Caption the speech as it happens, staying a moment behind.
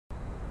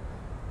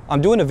I'm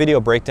doing a video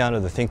breakdown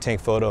of the Think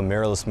Tank Photo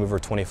Mirrorless Mover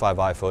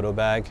 25i photo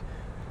bag.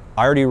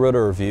 I already wrote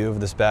a review of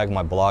this bag on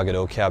my blog at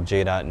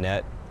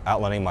ocabj.net,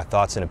 outlining my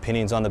thoughts and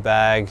opinions on the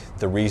bag,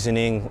 the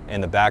reasoning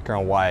and the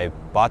background why I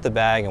bought the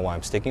bag and why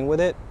I'm sticking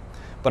with it.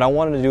 But I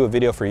wanted to do a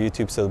video for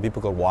YouTube so that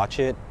people could watch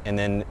it, and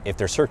then if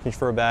they're searching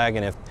for a bag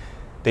and if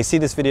they see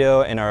this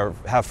video and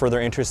have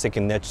further interest, they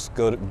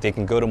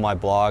can go to my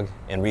blog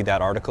and read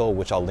that article,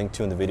 which I'll link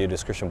to in the video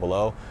description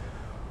below,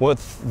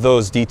 with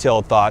those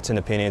detailed thoughts and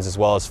opinions as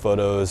well as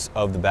photos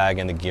of the bag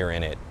and the gear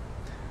in it.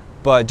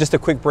 But just a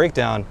quick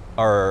breakdown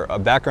or a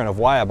background of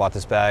why I bought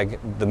this bag.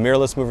 The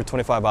Mirrorless Mover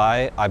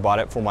 25i, I bought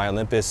it for my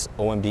Olympus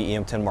OMD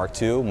EM10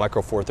 Mark II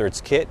Micro Four Thirds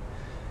kit,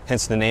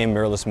 hence the name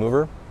Mirrorless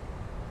Mover.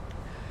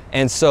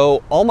 And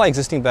so all my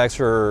existing bags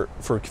for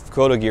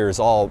photo gear is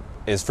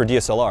for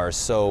DSLRs.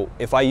 So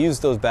if I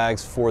use those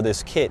bags for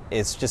this kit,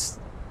 it's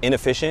just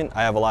inefficient.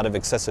 I have a lot of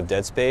excessive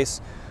dead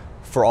space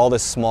for all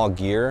this small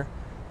gear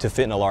to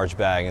fit in a large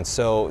bag. And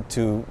so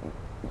to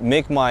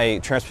make my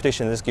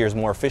transportation of this gear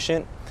more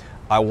efficient,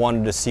 I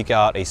wanted to seek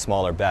out a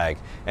smaller bag.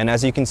 And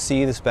as you can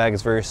see, this bag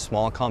is very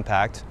small and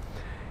compact.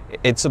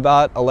 It's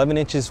about 11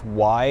 inches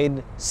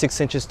wide,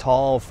 6 inches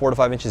tall, 4 to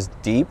 5 inches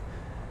deep.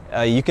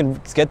 You can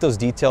get those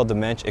detailed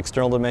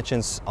external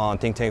dimensions on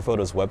Think Tank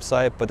Photo's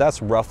website, but that's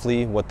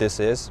roughly what this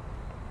is.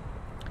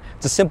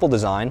 It's a simple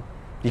design.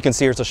 You can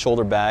see it's a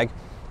shoulder bag.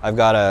 I've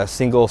got a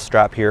single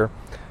strap here,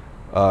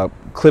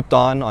 clipped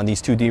on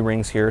these two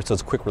D-rings here, so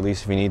it's quick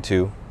release if you need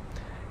to.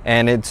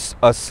 And it's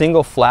a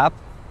single flap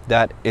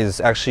that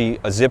is actually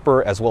a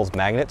zipper as well as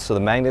magnets. So the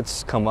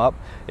magnets come up,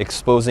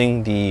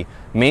 exposing the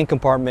main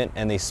compartment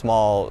and the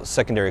small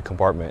secondary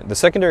compartment. The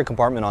secondary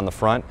compartment on the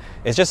front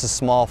is just a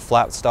small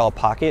flat style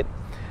pocket.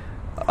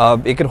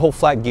 It can hold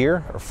flat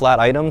gear or flat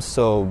items,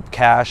 so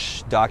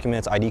cash,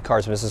 documents, ID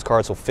cards, business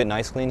cards will fit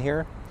nicely in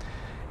here.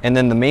 And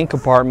then the main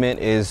compartment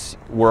is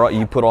where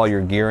you put all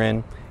your gear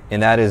in,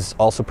 and that is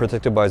also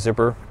protected by a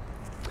zipper.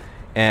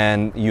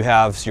 And you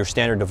have your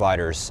standard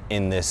dividers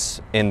in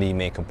the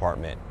main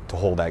compartment to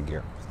hold that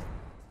gear.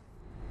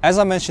 As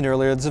I mentioned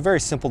earlier, it's a very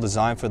simple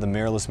design for the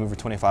Mirrorless Mover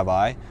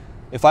 25i.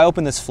 If I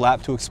open this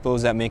flap to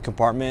expose that main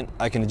compartment,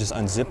 I can just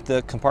unzip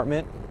the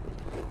compartment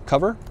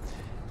cover.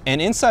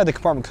 And inside the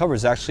compartment cover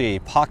is actually a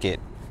pocket,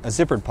 a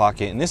zippered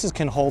pocket, and this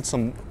can hold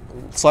some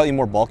slightly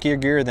more bulkier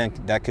gear than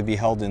that could be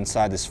held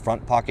inside this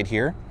front pocket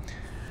here.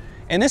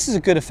 And this is a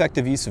good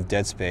effective use of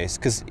dead space,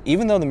 because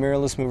even though the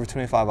Mirrorless Mover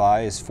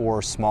 25i is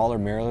for smaller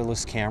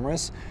mirrorless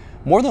cameras,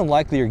 more than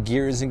likely your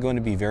gear isn't going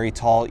to be very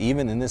tall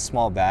even in this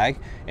small bag,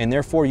 and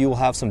therefore you will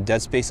have some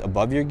dead space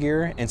above your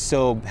gear. And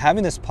so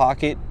having this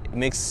pocket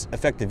makes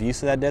effective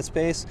use of that dead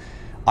space.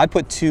 I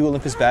put 2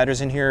 Olympus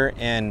batteries in here,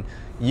 and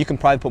you can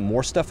probably put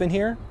more stuff in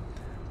here,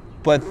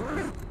 but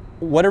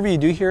whatever you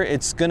do here,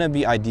 it's going to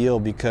be ideal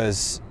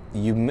because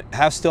you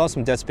still have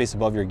some dead space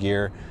above your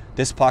gear.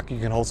 This pocket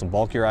can hold some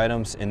bulkier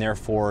items, and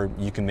therefore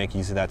you can make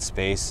use of that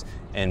space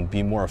and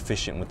be more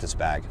efficient with this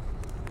bag.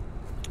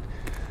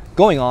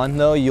 Going on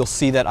though, you'll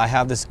see that I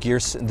have this gear,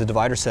 the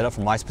divider set up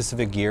for my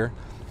specific gear.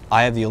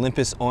 I have the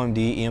Olympus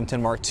OMD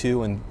EM10 Mark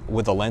II and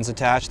with a lens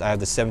attached. I have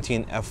the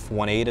 17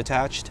 f1.8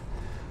 attached,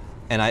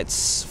 and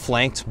it's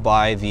flanked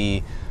by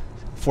the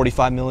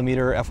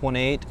 45mm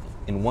f1.8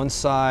 in one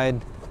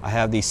side. I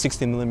have the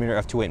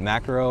 60mm f2.8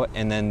 macro,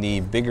 and then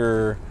the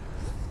bigger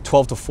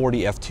 12 to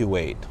 40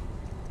 f2.8.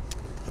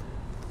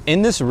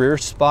 In this rear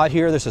spot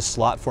here, there's a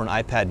slot for an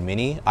iPad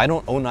mini. I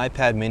don't own an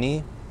iPad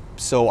mini,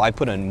 so I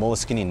put a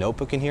Moleskine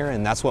notebook in here,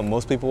 and that's what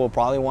most people will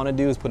probably want to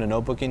do, is put a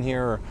notebook in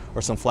here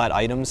or some flat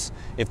items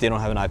if they don't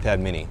have an iPad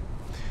mini.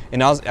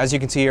 And as you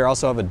can see here, I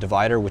also have a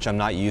divider, which I'm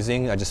not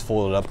using. I just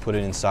fold it up, put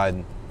it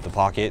inside the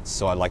pocket,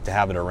 so I like to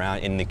have it around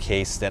in the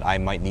case that I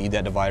might need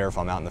that divider if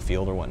I'm out in the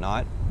field or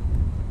whatnot.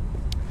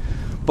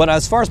 But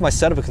as far as my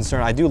setup is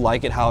concerned, I do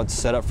like it how it's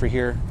set up for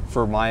here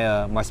for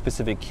my, my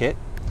specific kit.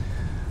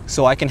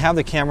 So I can have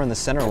the camera in the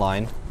center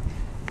line,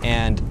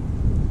 and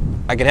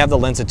I can have the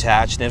lens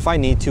attached, and if I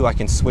need to, I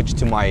can switch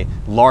to my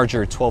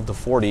larger 12 to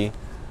 40.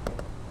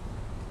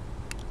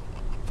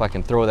 If I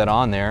can throw that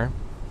on there.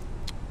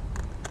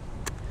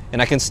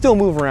 And I can still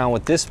move around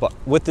with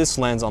this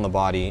lens on the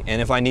body,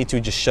 and if I need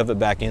to, just shove it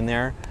back in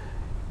there.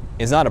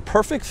 It's not a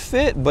perfect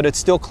fit, but it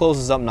still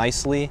closes up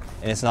nicely,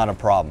 and it's not a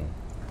problem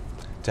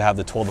to have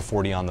the 12 to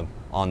 40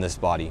 on this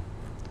body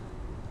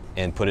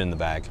and put it in the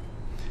bag.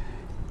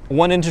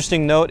 One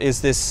interesting note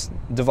is this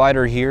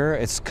divider here.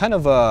 It's kind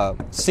of a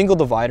single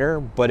divider,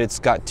 but it's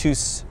got two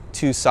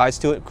sides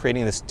to it,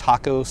 creating this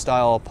taco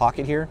style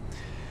pocket here.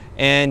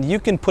 And you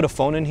can put a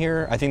phone in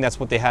here. I think that's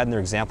what they had in their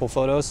example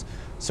photos.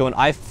 So an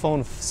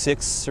iPhone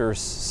 6 or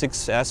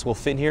 6S will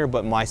fit in here,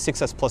 but my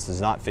 6S Plus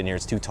does not fit in here.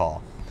 It's too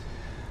tall.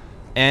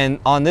 And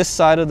on this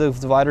side of the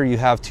divider, you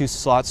have 2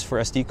 slots for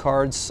SD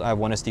cards. I have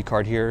one SD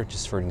card here,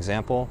 just for an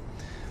example.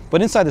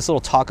 But inside this little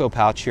taco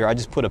pouch here, I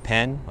just put a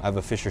pen. I have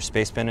a Fisher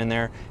Space Pen in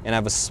there, and I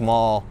have a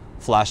small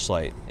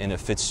flashlight, and it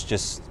fits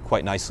just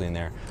quite nicely in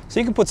there. So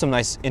you can put some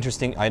nice,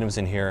 interesting items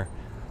in here,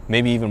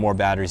 maybe even more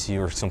batteries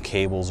or some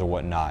cables or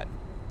whatnot.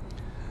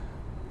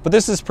 But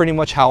this is pretty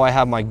much how I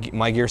have my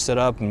gear set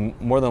up.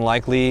 More than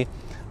likely,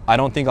 I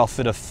don't think I'll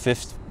fit a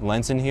 5th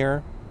lens in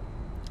here.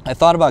 I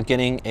thought about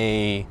getting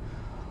a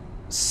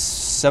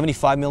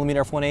 75mm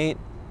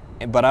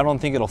f1.8, but I don't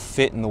think it'll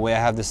fit in the way I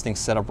have this thing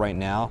set up right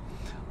now.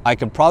 I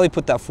could probably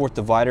put that 4th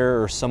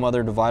divider or some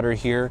other divider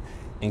here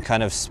and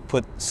kind of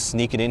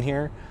sneak it in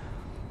here.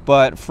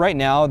 But for right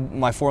now,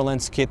 my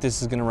 4-lens kit,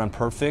 this is gonna run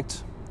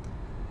perfect.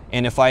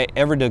 And if I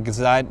ever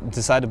decide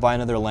to buy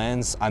another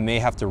lens, I may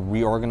have to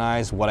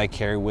reorganize what I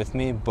carry with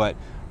me, but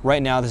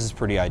right now this is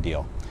pretty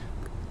ideal.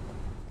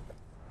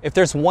 If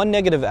there's one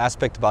negative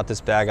aspect about this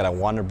bag that I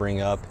want to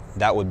bring up,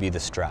 that would be the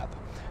strap.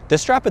 The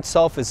strap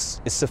itself is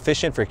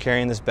sufficient for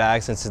carrying this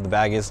bag since the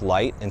bag is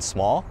light and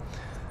small,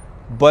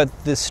 but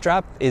the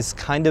strap is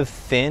kind of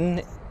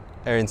thin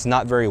and it's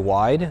not very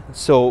wide.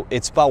 So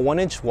it's about 1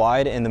 inch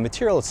wide and the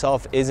material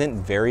itself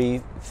isn't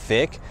very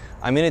thick.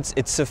 I mean,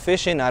 it's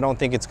sufficient. I don't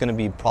think it's going to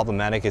be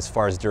problematic as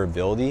far as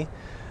durability,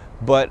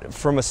 but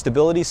from a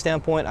stability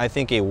standpoint, I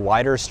think a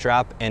wider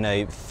strap and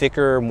a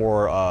thicker,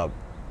 more,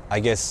 I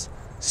guess,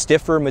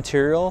 stiffer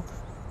material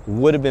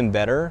would have been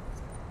better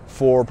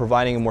for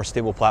providing a more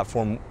stable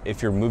platform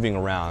if you're moving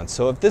around.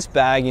 So if this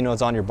bag, you know,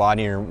 is on your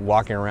body and you're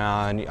walking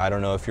around, I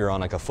don't know if you're on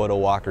like a photo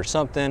walk or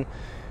something,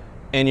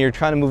 and you're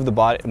trying to move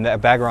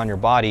that bag around your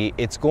body,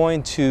 it's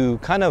going to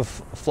kind of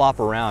flop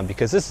around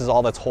because this is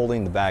all that's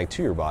holding the bag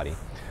to your body.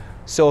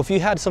 So if you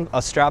had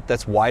a strap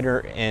that's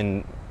wider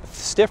and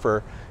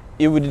stiffer,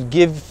 it would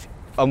give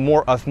a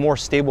more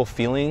stable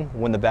feeling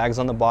when the bag's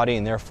on the body,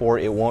 and therefore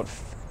it won't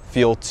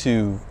feel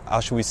too, how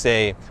should we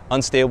say,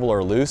 unstable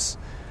or loose.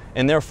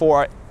 And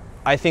therefore,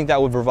 I think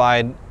that would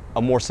provide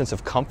a more sense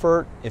of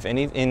comfort, if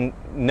any, in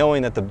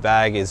knowing that the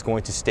bag is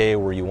going to stay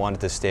where you want it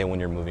to stay when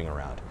you're moving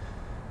around.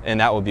 And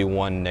that would be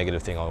one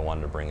negative thing I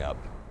wanted to bring up.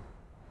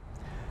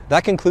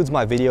 That concludes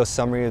my video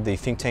summary of the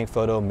Think Tank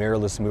Photo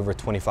Mirrorless Mover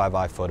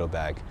 25i photo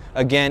bag.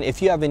 Again,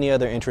 if you have any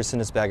other interest in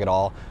this bag at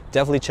all,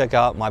 definitely check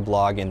out my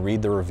blog and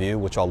read the review,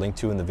 which I'll link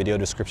to in the video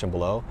description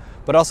below.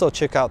 But also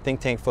check out Think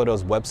Tank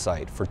Photo's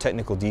website for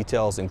technical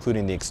details,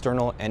 including the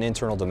external and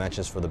internal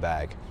dimensions for the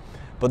bag.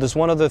 But there's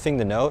one other thing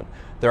to note.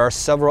 There are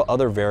several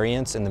other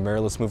variants in the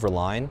Mirrorless Mover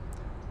line,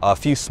 a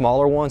few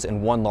smaller ones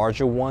and one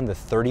larger one, the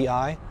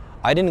 30i.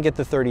 I didn't get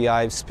the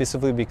 30i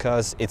specifically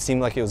because it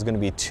seemed like it was going to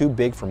be too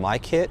big for my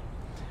kit.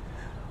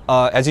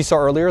 As you saw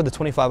earlier, the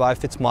 25i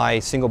fits my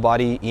single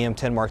body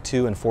EM10 Mark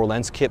II and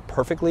 4-lens kit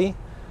perfectly.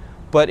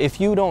 But if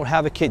you don't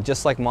have a kit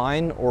just like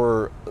mine,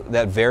 or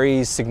that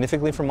varies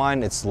significantly from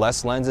mine, it's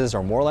less lenses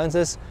or more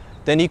lenses,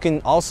 then you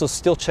can also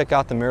still check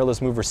out the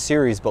Mirrorless Mover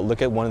series, but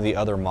look at one of the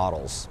other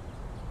models.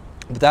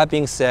 With that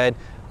being said,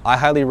 I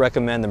highly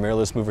recommend the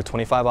Mirrorless Mover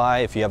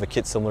 25i if you have a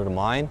kit similar to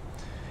mine.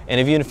 And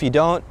even if you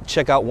don't,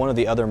 check out one of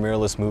the other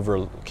Mirrorless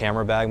Mover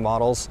camera bag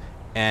models,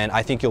 and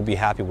I think you'll be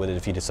happy with it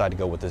if you decide to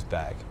go with this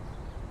bag.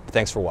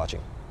 Thanks for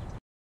watching.